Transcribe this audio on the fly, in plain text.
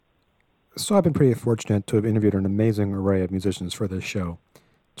So I've been pretty fortunate to have interviewed an amazing array of musicians for this show.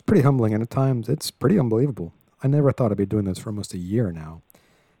 It's pretty humbling, and at times it's pretty unbelievable. I never thought I'd be doing this for almost a year now.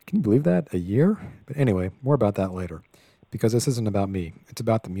 Can you believe that? A year? But anyway, more about that later. Because this isn't about me, it's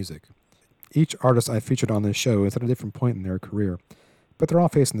about the music. Each artist I featured on this show is at a different point in their career, but they're all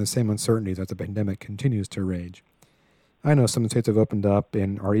facing the same uncertainties as the pandemic continues to rage. I know some states have opened up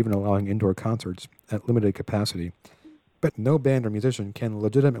and are even allowing indoor concerts at limited capacity, but no band or musician can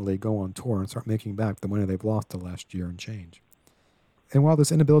legitimately go on tour and start making back the money they've lost the last year and change. And while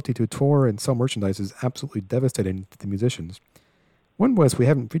this inability to tour and sell merchandise is absolutely devastating to the musicians, one voice we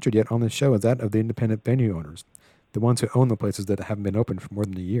haven't featured yet on this show is that of the independent venue owners, the ones who own the places that haven't been open for more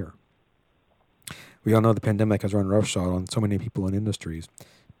than a year. We all know the pandemic has run roughshod on so many people and industries,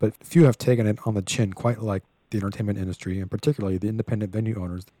 but few have taken it on the chin quite like the entertainment industry, and particularly the independent venue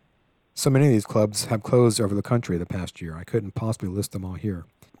owners. So many of these clubs have closed over the country the past year. I couldn't possibly list them all here.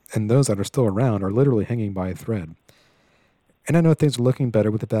 And those that are still around are literally hanging by a thread. And I know things are looking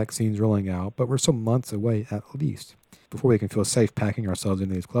better with the vaccines rolling out, but we're still months away at least before we can feel safe packing ourselves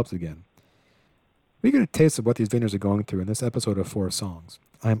into these clubs again. We get a taste of what these venues are going through in this episode of Four Songs.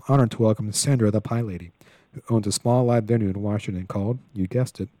 I am honored to welcome Sandra the Pie Lady, who owns a small live venue in Washington called, you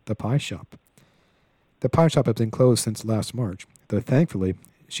guessed it, The Pie Shop. The Pie Shop has been closed since last March, though thankfully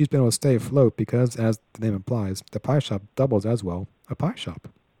she's been able to stay afloat because, as the name implies, the Pie Shop doubles as well a pie shop.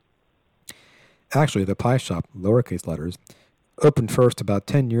 Actually, the Pie Shop, lowercase letters, opened first about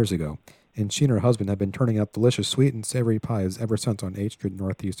 10 years ago, and she and her husband have been turning out delicious sweet and savory pies ever since on 8th Street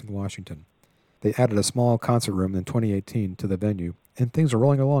Northeast in Washington. They added a small concert room in 2018 to the venue, and things are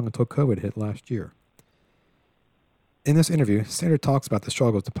rolling along until COVID hit last year. In this interview, Sandra talks about the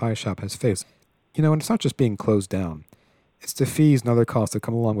struggles the Pie Shop has faced. And it's not just being closed down. It's the fees and other costs that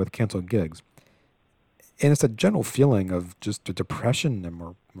come along with canceled gigs. And it's a general feeling of just a depression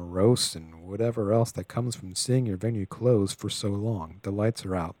and morose and whatever else that comes from seeing your venue closed for so long. The lights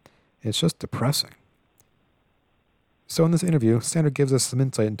are out. It's just depressing. So in this interview, Sandra gives us some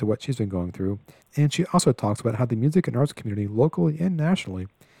insight into what she's been going through, and she also talks about how the music and arts community, locally and nationally,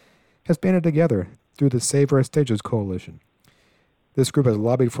 has banded together through the Save Our Stages Coalition. This group has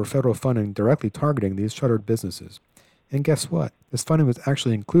lobbied for federal funding directly targeting these shuttered businesses. And guess what? This funding was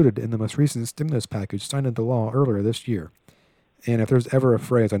actually included in the most recent stimulus package signed into law earlier this year. And if there's ever a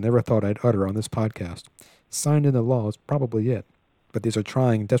phrase I never thought I'd utter on this podcast, signed into law is probably it. But these are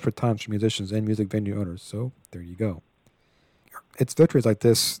trying, desperate times for musicians and music venue owners, so there you go. It's victories like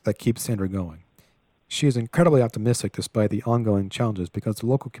this that keep Sandra going. She is incredibly optimistic despite the ongoing challenges because the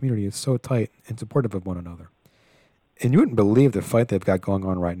local community is so tight and supportive of one another. And you wouldn't believe the fight they've got going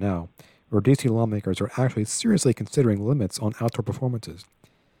on right now, where D.C. lawmakers are actually seriously considering limits on outdoor performances.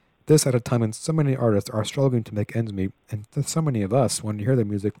 This at a time when so many artists are struggling to make ends meet, and so many of us want to hear their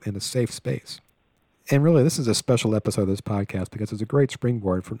music in a safe space. And really, this is a special episode of this podcast because it's a great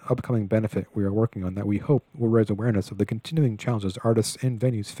springboard for an upcoming benefit we are working on that we hope will raise awareness of the continuing challenges artists and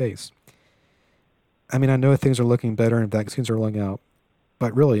venues face. I mean, I know things are looking better and vaccines are rolling out,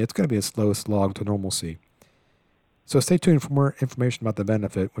 but really, it's going to be a slow slog to normalcy. So stay tuned for more information about the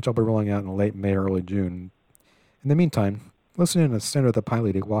benefit, which I'll be rolling out in late May or early June. In the meantime, listen in as Sandra the Pie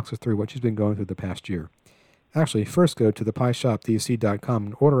Lady walks us through what she's been going through the past year. Actually, first go to thepieshopdc.com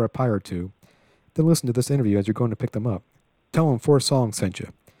and order a pie or two, then listen to this interview as you're going to pick them up. Tell them Four Songs sent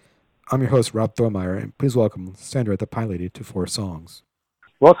you. I'm your host, Rob Thormeyer, and please welcome Sandra the Pie Lady to Four Songs.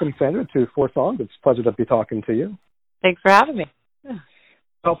 Welcome, Sandra, to Four Songs. It's a pleasure to be talking to you. Thanks for having me.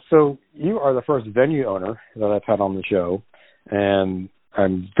 Well, so you are the first venue owner that I've had on the show, and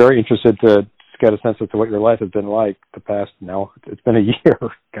I'm very interested to get a sense as to what your life has been like the past, now it's been a year,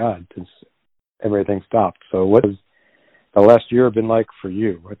 God, since everything stopped. So what has the last year been like for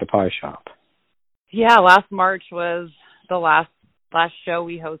you at the Pie Shop? Yeah, last March was the last show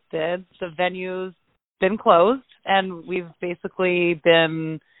we hosted. The venue's been closed, and we've basically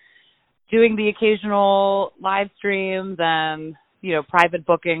been doing the occasional live streams and, private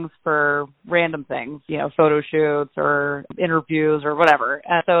bookings for random things, photo shoots or interviews or whatever.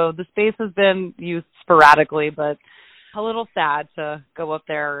 And so the space has been used sporadically, but a little sad to go up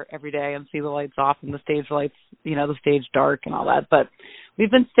there every day and see the lights off and the stage lights, the stage dark and all that. But we've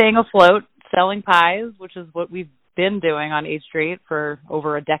been staying afloat, selling pies, which is what we've been doing on 8th Street for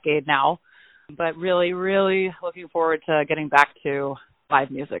over a decade now. But really, really looking forward to getting back to live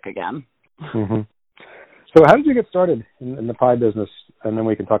music again. Mm-hmm. So how did you get started in the pie business? And then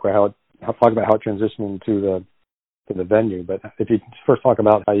we can talk about how it transitioned to the venue. But if you first talk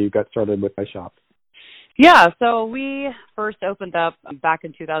about how you got started with Pie Shop. Yeah, so we first opened up back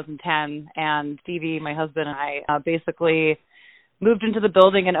in 2010, and Stevie, my husband, and I basically moved into the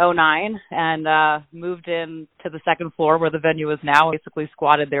building in '09 and moved in to the second floor where the venue is now. Basically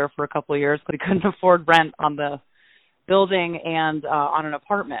squatted there for a couple of years because we couldn't afford rent on the building and on an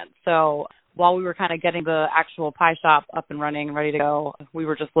apartment. So while we were kind of getting the actual pie shop up and running and ready to go, we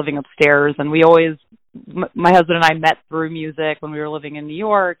were just living upstairs. And we always, my husband and I met through music when we were living in New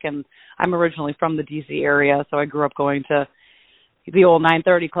York. And I'm originally from the D.C. area, so I grew up going to the old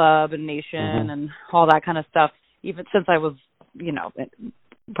 930 Club and Nation and all that kind of stuff, even since I was,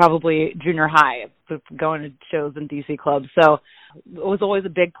 probably junior high, going to shows in DC clubs. So it was always a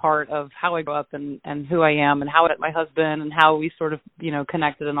big part of how I grew up and who I am and how I met my husband and how we sort of,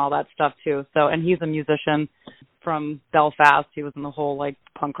 connected and all that stuff too. So, and he's a musician from Belfast. He was in the whole like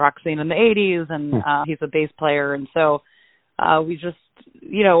punk rock scene in the 80s and he's a bass player. And so we just,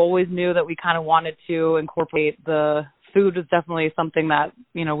 always knew that we kind of wanted to incorporate the food is definitely something that,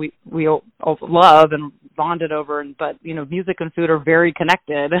 we love and bonded over, but, music and food are very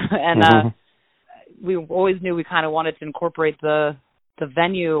connected. And we always knew we kind of wanted to incorporate the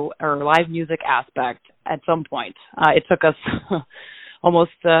venue or live music aspect at some point. It took us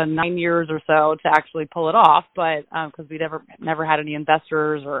almost 9 years or so to actually pull it off, but because we never had any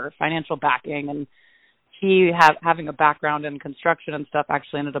investors or financial backing. And he, having a background in construction and stuff,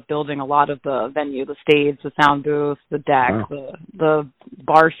 actually ended up building a lot of the venue, the stage, the sound booth, the deck, the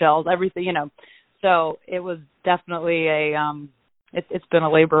bar shelves, everything, So it was definitely it's been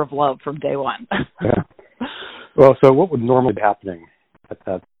a labor of love from day one. Yeah. Well, so what would normally be happening at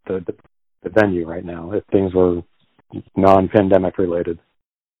the venue right now if things were non-pandemic related?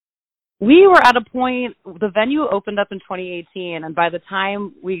 We were at a point, the venue opened up in 2018, and by the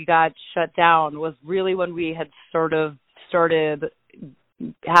time we got shut down was really when we had sort of started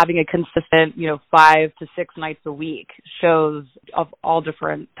having a consistent, 5 to 6 nights a week shows of all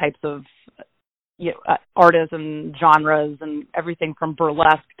different types of artists and genres and everything from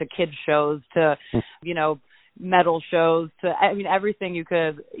burlesque to kids shows to, metal shows to, everything you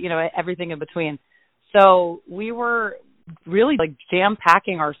could, everything in between. So we were really like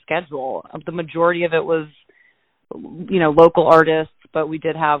jam-packing our schedule. The majority of it was, local artists, but we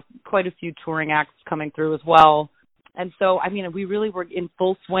did have quite a few touring acts coming through as well. And so, we really were in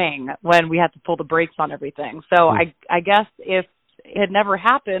full swing when we had to pull the brakes on everything. So I guess if it had never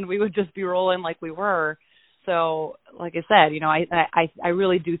happened, we would just be rolling like we were. So, like I said, I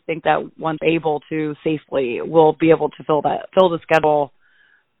really do think that once able to safely, we'll be able to fill the schedule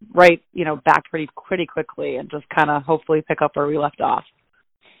right, back pretty quickly and just kind of hopefully pick up where we left off.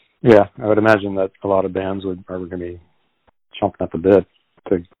 Yeah, I would imagine that a lot of bands are going to be chomping at the bit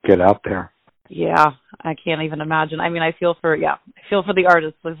to get out there. Yeah, I can't even imagine. I feel for the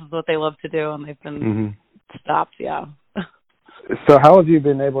artists. This is what they love to do, and they've been stopped. Yeah. So how have you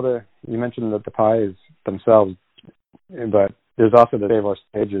been able to? You mentioned that the pies themselves, but there's also the Save Our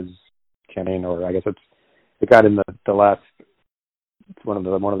Stages campaign, or I guess it got in the last one of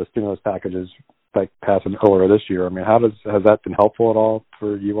the stimulus packages like passing earlier this year. Has that been helpful at all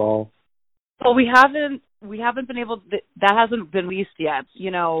for you all? Well, we haven't been able. That hasn't been released yet. They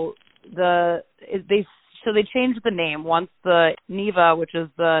changed the name once the NIVA, which is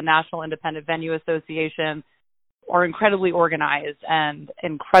the National Independent Venue Association, are incredibly organized and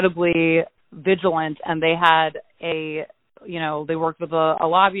incredibly vigilant, and they had they worked with a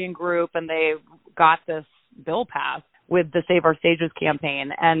lobbying group, and they got this bill passed with the Save Our Stages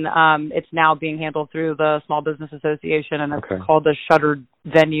campaign, and it's now being handled through the Small Business Association, and it's called the Shuttered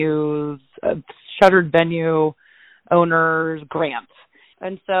Venue Owners Grant.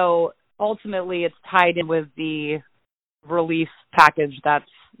 And so ultimately it's tied in with the relief package that's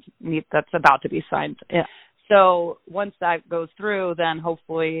about to be signed. Yeah. So once that goes through, then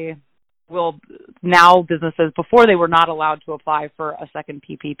hopefully businesses, before they were not allowed to apply for a second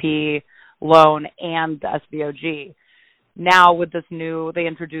PPP loan and the SVOG. Now with they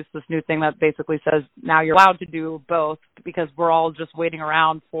introduced this new thing that basically says now you're allowed to do both, because we're all just waiting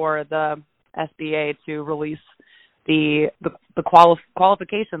around for the SBA to release the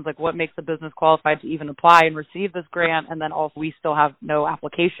qualifications, like what makes a business qualified to even apply and receive this grant, and then also we still have no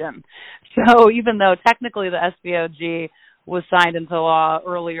application. So even though technically the SVOG was signed into law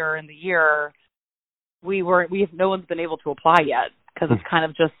earlier in the year, no one's been able to apply yet because it's kind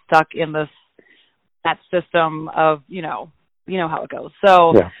of just stuck in that system of you know how it goes.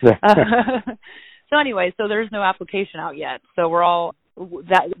 So so anyway, so there's no application out yet. So we're all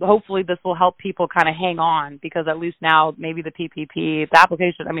hopefully this will help people kind of hang on, because at least now maybe the PPP, the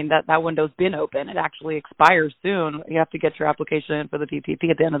application, that window's been open. It actually expires soon. You have to get your application in for the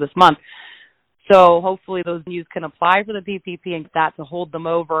PPP at the end of this month. So hopefully those venues can apply for the PPP and get that to hold them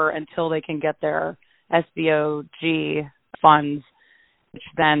over until they can get their SVOG funds which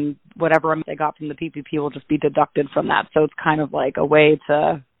then whatever amount they got from the PPP will just be deducted from that. So it's kind of like a way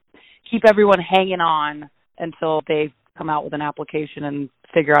to keep everyone hanging on until they come out with an application and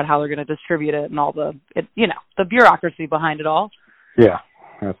figure out how they're going to distribute it and all the bureaucracy behind it all. Yeah,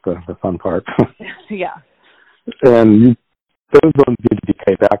 that's the fun part. Yeah. And those loans need to be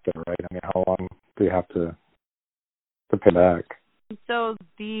paid back, though, right? I mean, how long do you have to pay back? So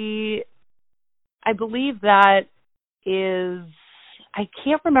I believe that is, I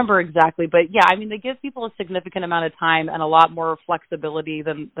can't remember exactly, but yeah, I mean, they give people a significant amount of time and a lot more flexibility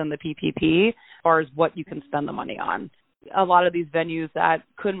than the PPP as far as what you can spend the money on. A lot of these venues that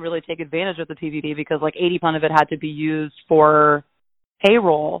couldn't really take advantage of the PPP because like 80% of it had to be used for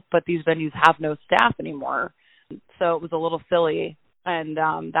payroll, but these venues have no staff anymore. So it was a little silly. And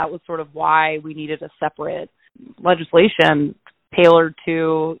that was sort of why we needed a separate legislation tailored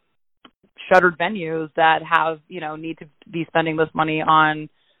to shuttered venues that have, need to be spending this money on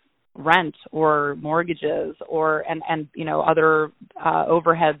rent or mortgages or other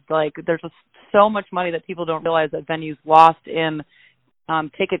overheads. Like there's just so much money that people don't realize that venues lost in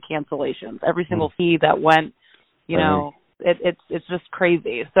ticket cancellations. Every single fee that went, it's just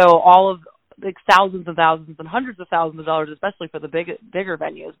crazy. So all of like thousands and thousands and hundreds of thousands of dollars, especially for the bigger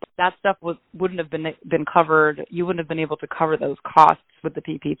venues, that stuff wouldn't have been covered. You wouldn't have been able to cover those costs with the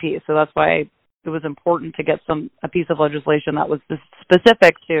PPP. So that's why it was important to get a piece of legislation that was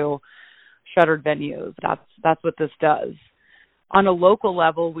specific to shuttered venues. That's what this does. On a local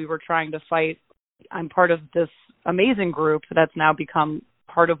level, we were trying to fight. I'm part of this amazing group that's now become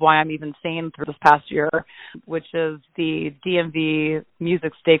part of why I'm even sane through this past year, which is the DMV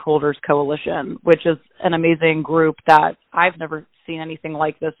Music Stakeholders Coalition, which is an amazing group that I've never seen anything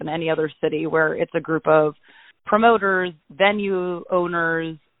like this in any other city, where it's a group of promoters, venue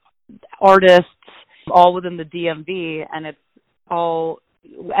owners, artists, all within the DMV, and it's all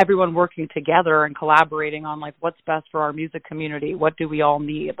everyone working together and collaborating on like what's best for our music community, what do we all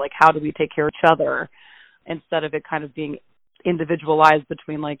need, like how do we take care of each other, instead of it kind of being individualized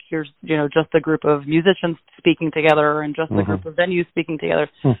between like here's just a group of musicians speaking together and just a group of venues speaking together.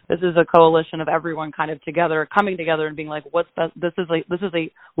 This is a coalition of everyone kind of together, coming together and being like, what's best? This is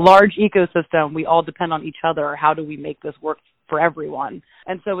a large ecosystem. We all depend on each other. How do we make this work for everyone?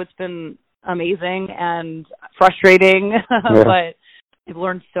 And so it's been amazing and frustrating, but I've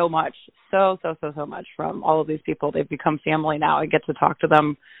learned so much, so much from all of these people. They've become family now. I get to talk to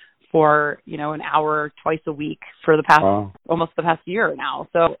them for, an hour twice a week for the past, almost the past year now.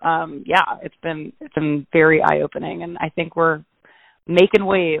 So, it's been very eye-opening, and I think we're making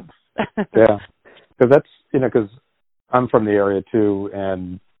waves. Yeah. Because that's, because I'm from the area too,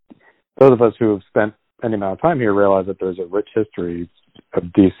 and those of us who have spent any amount of time here realize that there's a rich history of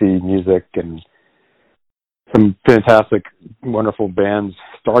DC music, and some fantastic, wonderful bands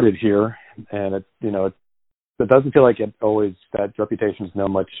started here, and it doesn't feel like that reputation is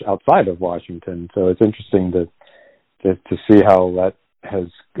known much outside of Washington. So it's interesting to see how that has,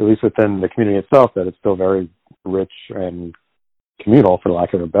 at least within the community itself, that it's still very rich and communal, for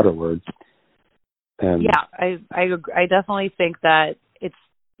lack of a better word. And I definitely think that it's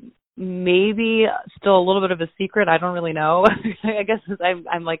maybe still a little bit of a secret. I don't really know. I guess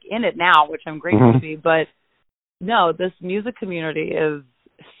I'm like in it now, which I'm grateful to be. But no, this music community is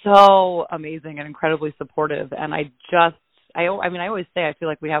so amazing and incredibly supportive, and I always say I feel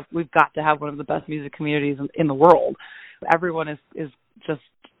like we've got to have one of the best music communities in the world. Everyone is just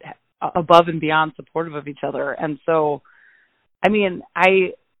above and beyond supportive of each other, and so I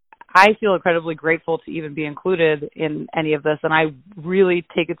feel incredibly grateful to even be included in any of this, and I really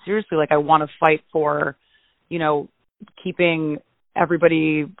take it seriously. Like I want to fight for, keeping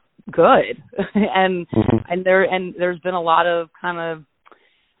everybody good, and there's been a lot of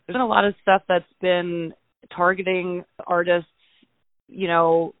stuff that's been targeting artists,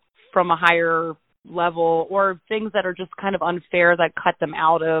 from a higher level, or things that are just kind of unfair that cut them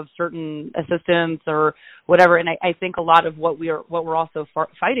out of certain assistance or whatever. And I think a lot of what we're also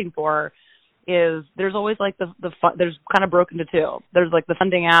fighting for is there's always like there's kind of broken to two. There's like the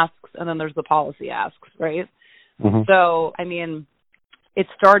funding asks and then there's the policy asks, right? So, it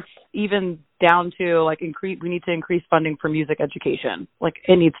starts even down to like we need to increase funding for music education. Like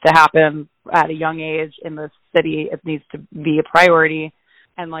it needs to happen at a young age in the city. It needs to be a priority.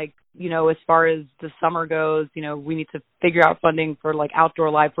 And like, as far as the summer goes, we need to figure out funding for like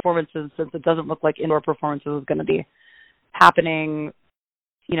outdoor live performances, since it doesn't look like indoor performances is going to be happening,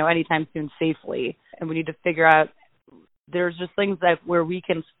 anytime soon safely. And we need to figure out, there's just things that where we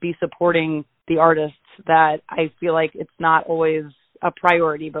can be supporting the artists that I feel like it's not always a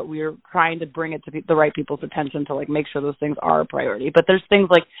priority, but we're trying to bring it to the right people's attention to like make sure those things are a priority. But there's things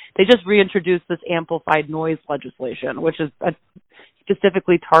like they just reintroduced this amplified noise legislation, which is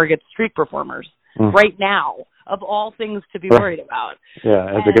specifically targets street performers right now, of all things to be worried about. Yeah,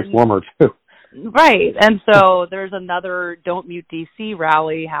 as it gets warmer too. Right. And so there's another Don't Mute DC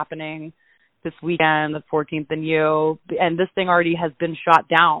rally happening this weekend, the 14th and U, and this thing already has been shot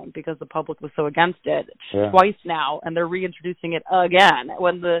down because the public was so against it twice now, and they're reintroducing it again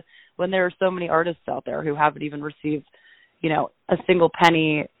when there are so many artists out there who haven't even received, a single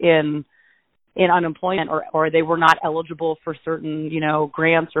penny in unemployment, or they were not eligible for certain,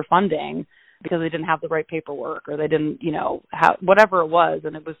 grants or funding because they didn't have the right paperwork, or they didn't, have whatever it was,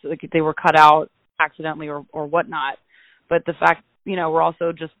 and it was like they were cut out accidentally or whatnot. But the fact, we're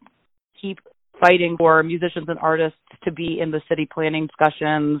also just keep fighting for musicians and artists to be in the city planning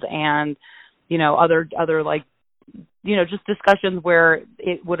discussions and, other like, just discussions where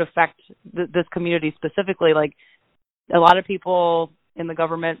it would affect this community specifically. Like a lot of people in the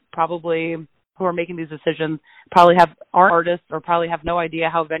government probably who are making these decisions probably aren't artists or probably have no idea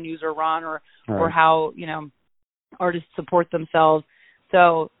how venues are run or how, artists support themselves.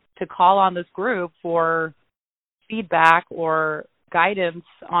 So to call on this group for feedback or guidance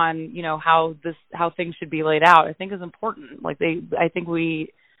on, how things should be laid out, I think is important. Like this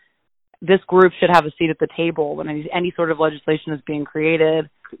group should have a seat at the table when any sort of legislation is being created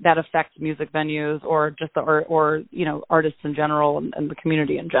that affects music venues or just artists in general and the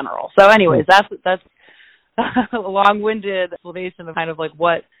community in general. So anyways, that's a long-winded explanation of kind of like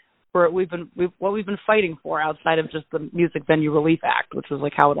what we've been fighting for outside of just the Music Venue Relief Act, which was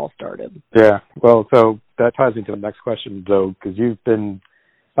like how it all started. Yeah. Well, so that ties into the next question though, because I don't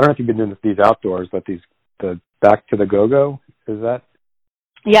know if you've been doing these outdoors, but the Back to the Go-Go, is that?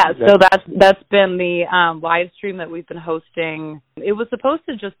 Yeah, so that's been the live stream that we've been hosting. It was supposed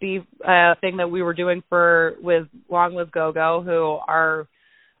to just be a thing that we were doing with Long Live Go-Go, who are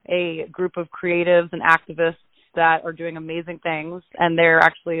a group of creatives and activists that are doing amazing things, and they're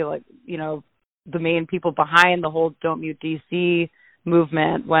actually like, the main people behind the whole Don't Mute DC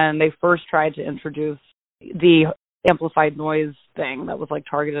movement when they first tried to introduce the amplified noise thing that was like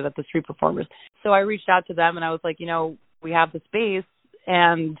targeted at the street performers. So I reached out to them and I was like, we have the space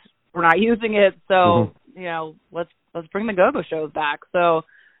and we're not using it, so let's bring the go-go shows back. So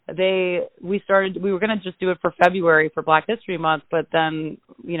we were going to just do it for February for Black History Month, but then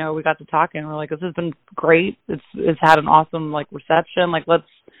we got to talking and we're like, this has been great, it's had an awesome like reception, like let's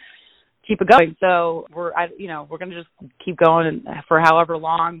keep it going. So we're going to just keep going for however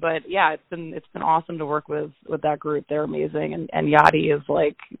long, but yeah, it's been awesome to work with that group. They're amazing, and Yachty is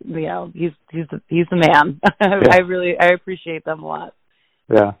like, he's the man. Yeah. I appreciate them a lot.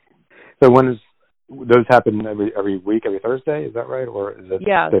 Yeah. So those happen every week, every Thursday? Is that right, or is it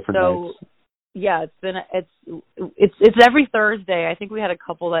different nights? Yeah, it's every Thursday. I think we had a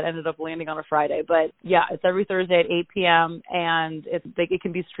couple that ended up landing on a Friday, but yeah, it's every Thursday at 8 p.m. and it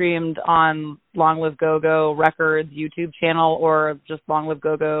can be streamed on Long Live Go-Go Records YouTube channel or just Long Live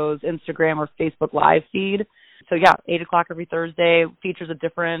Go-Go's Instagram or Facebook live feed. So yeah, 8 o'clock every Thursday, features a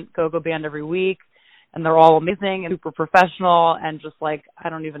different go-go band every week. And they're all amazing and super professional and just like, I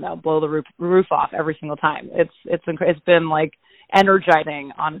don't even know, blow the roof off every single time. It's been like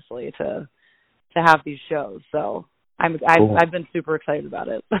energizing, honestly, to have these shows. So I've been super excited about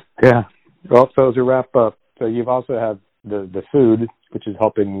it. Yeah. Well, so as we wrap up, so you've also have the food, which is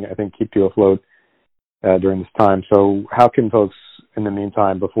helping, I think, keep you afloat during this time. So how can folks, in the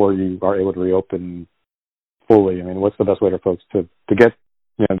meantime, before you are able to reopen fully, I mean, what's the best way for folks to get,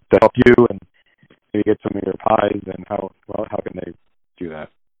 to help you and maybe get some of your pies, and how can they do that?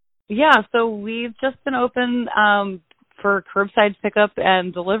 Yeah, so we've just been open for curbside pickup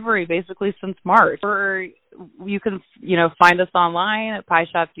and delivery basically since March. You can, find us online at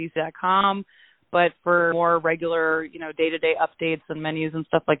pieshopdc.com, but for more regular, day-to-day updates and menus and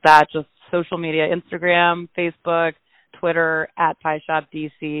stuff like that, just social media, Instagram, Facebook, Twitter, at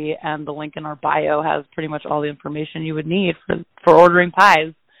pieshopdc, and the link in our bio has pretty much all the information you would need for ordering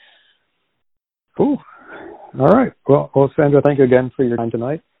pies. Cool. All right. Well, Sandra, thank you again for your time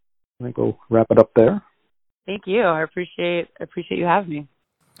tonight. I think we'll wrap it up there. Thank you. I appreciate you having me.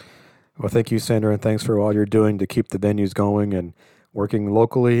 Well, thank you, Sandra, and thanks for all you're doing to keep the venues going and working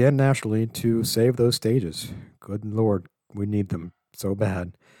locally and nationally to save those stages. Good Lord, we need them so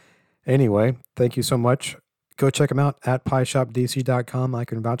bad. Anyway, thank you so much. Go check them out at pieshopdc.com. I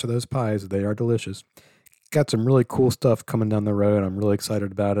can vouch for those pies. They are delicious. Got some really cool stuff coming down the road. I'm really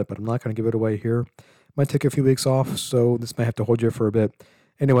excited about it, but I'm not going to give it away here. Might take a few weeks off, so this may have to hold you for a bit.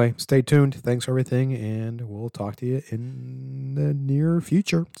 Anyway, stay tuned. Thanks for everything, and we'll talk to you in the near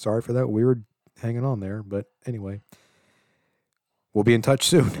future. Sorry for that weird hanging on there, but anyway, we'll be in touch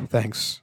soon. Thanks.